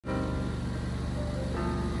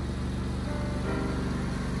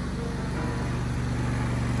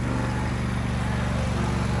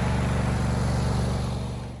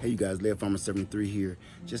Hey you guys, Lead Farmer 73 here.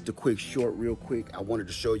 Just a quick, real quick. I wanted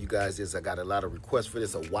to show you guys this. I got a lot of requests for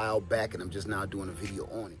this a while back, and I'm just now doing a video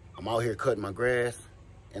on it. I'm out here cutting my grass,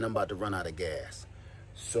 and I'm about to run out of gas.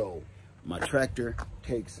 So my tractor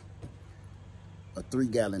takes a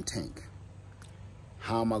 3-gallon tank.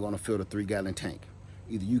 How am I gonna fill the 3-gallon tank?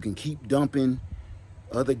 Either you can keep dumping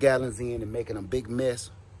other gallons in and making a big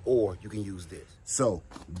mess, or you can use this. So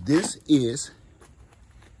this is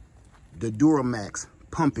the Duramax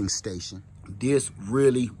pumping station. This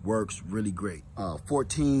really works really great.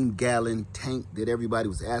 14-gallon tank that everybody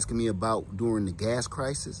was asking me about during the gas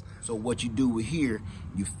crisis. So what you do with here,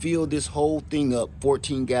 you fill this whole thing up,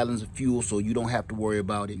 14 gallons of fuel, so you don't have to worry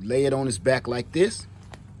about it. You lay it on its back like this.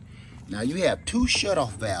 Now you have 2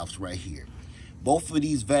 shutoff valves right here. Both of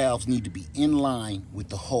these valves need to be in line with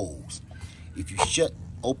the hose. If you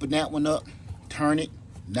open that one up, turn it,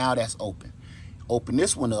 now that's open. Open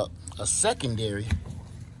this one up, a secondary,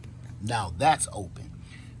 now that's open.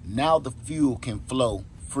 Now the fuel can flow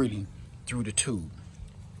freely through the tube.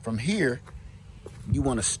 From here, you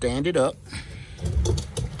want to stand it up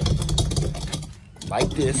like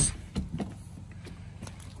this.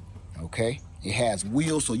 Okay, it has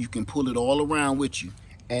wheels so you can pull it all around with you,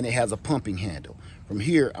 and it has a pumping handle. From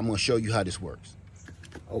here, I'm going to show you how this works.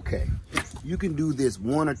 Okay, you can do this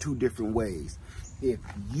 1 or 2 different ways. If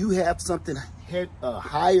you have something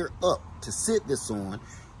higher up to sit this on,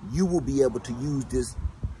 you will be able to use this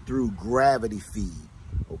through gravity feed.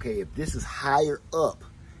 Okay, if this is higher up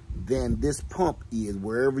than this pump is,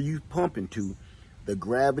 wherever you pumping to, the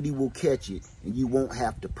gravity will catch it and you won't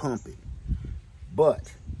have to pump it.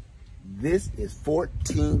 But this is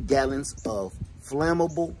 14 gallons of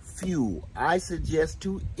flammable fuel. I suggest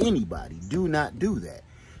to anybody, do not do that.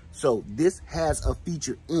 So this has a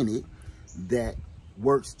feature in it that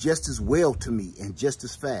works just as well to me and just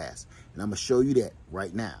as fast. And I'm gonna show you that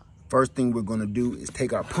right now. First thing we're gonna do is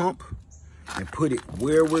take our pump and put it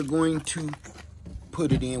where we're going to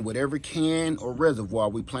put it in, whatever can or reservoir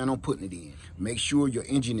we plan on putting it in. Make sure your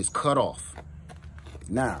engine is cut off.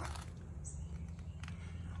 Now,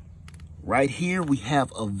 right here we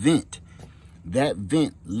have a vent. That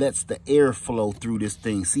vent lets the air flow through this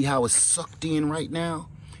thing. See how it's sucked in right now?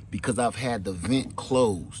 Because I've had the vent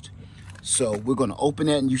closed. So we're gonna open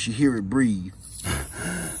that and you should hear it breathe.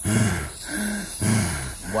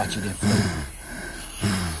 Watch it inflate.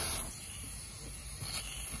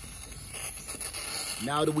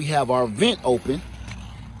 Now that we have our vent open,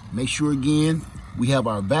 make sure again, we have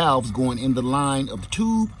our valves going in the line of the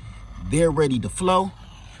tube. They're ready to flow.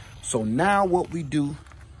 So now what we do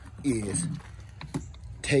is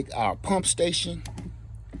take our pump station,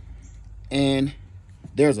 and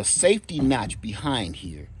there's a safety notch behind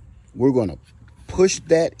here. We're gonna push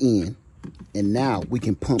that in, and now we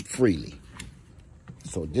can pump freely.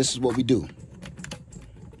 So this is what we do.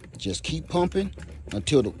 Just keep pumping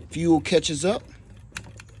until the fuel catches up.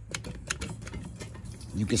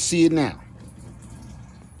 You can see it now.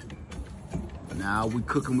 Now we're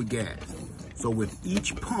cooking with gas. So with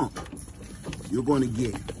each pump, you're gonna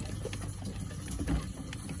get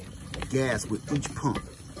gas with each pump.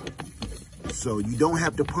 So you don't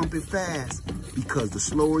have to pump it fast, because the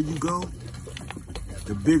slower you go,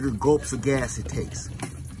 the bigger gulps of gas it takes.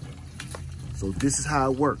 So this is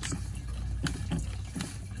how it works.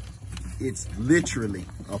 It's literally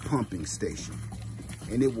a pumping station,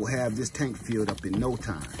 and it will have this tank filled up in no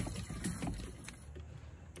time.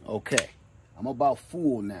 Okay, I'm about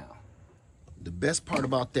full now. The best part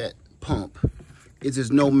about that pump is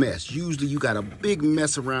there's no mess. Usually you got a big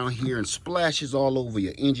mess around here and splashes all over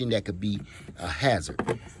your engine that could be a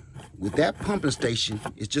hazard. With that pumping station,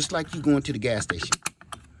 it's just like you going to the gas station.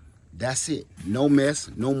 That's it. No mess,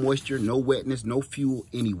 no moisture, no wetness, no fuel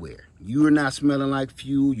anywhere. You're not smelling like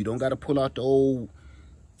fuel. You don't got to pull out the old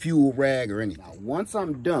fuel rag or anything. Now, once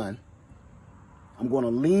I'm done, I'm going to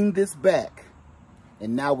lean this back,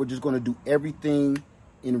 and now we're just going to do everything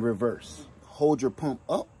in reverse. Hold your pump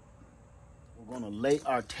up. We're going to lay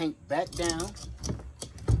our tank back down.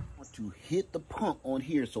 I want to hit the pump on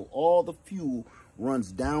here so all the fuel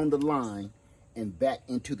runs down the line and back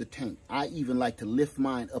into the tank. I even like to lift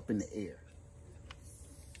mine up in the air.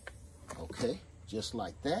 Okay, just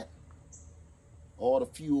like that. All the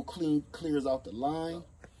fuel clears out the line.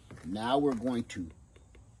 Now we're going to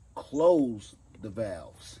close the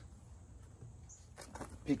valves.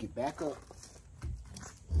 Pick it back up.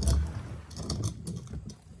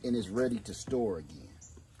 And it's ready to store again.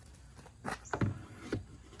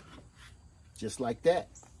 Just like that.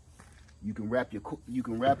 You can wrap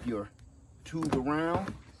your tube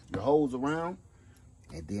around, your hose around,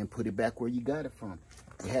 and then put it back where you got it from.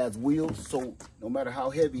 It has wheels, so no matter how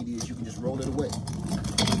heavy it is, you can just roll it away.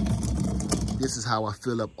 This is how I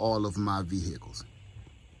fill up all of my vehicles.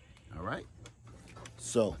 All right.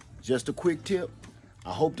 So just a quick tip.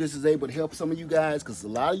 I hope this is able to help some of you guys, because a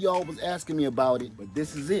lot of y'all was asking me about it, but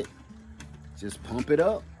this is it. Just pump it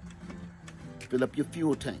up, fill up your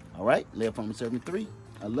fuel tank. All right, Layer Farmer 73,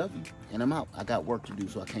 I love you, and I'm out. I got work to do,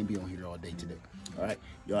 so I can't be on here all day today. All right,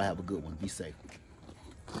 y'all have a good one. Be safe.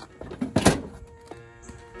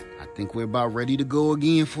 I think we're about ready to go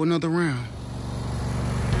again for another round.